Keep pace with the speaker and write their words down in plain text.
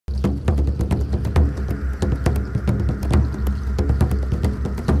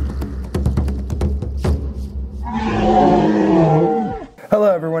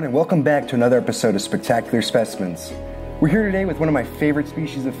everyone, and welcome back to another episode of Spectacular Specimens. We're here today with one of my favorite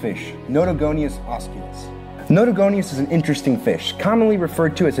species of fish, Notogoneus Osculus. Notogoneus is an interesting fish, commonly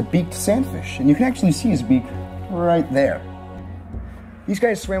referred to as a beaked sandfish, and you can actually see his beak right there. These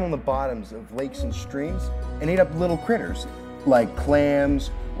guys swam on the bottoms of lakes and streams and ate up little critters like clams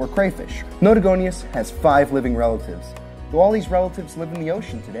or crayfish. Notogoneus has 5 living relatives, though all these relatives live in the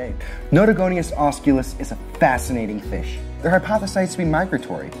ocean today. Notogoneus Osculus is a fascinating fish. They're hypothesized to be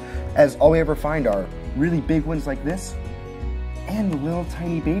migratory, as all we ever find are really big ones like this and the little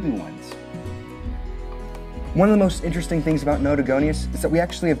tiny baby ones. One of the most interesting things about Notogoneus is that we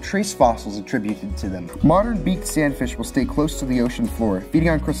actually have trace fossils attributed to them. Modern beaked sandfish will stay close to the ocean floor, feeding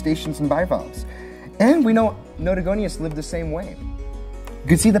on crustaceans and bivalves. And we know Notogoneus lived the same way. You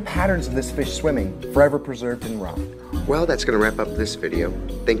can see the patterns of this fish swimming, forever preserved in rock. Well, that's going to wrap up this video.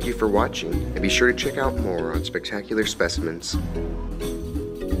 Thank you for watching, and be sure to check out more on Spectacular Specimens.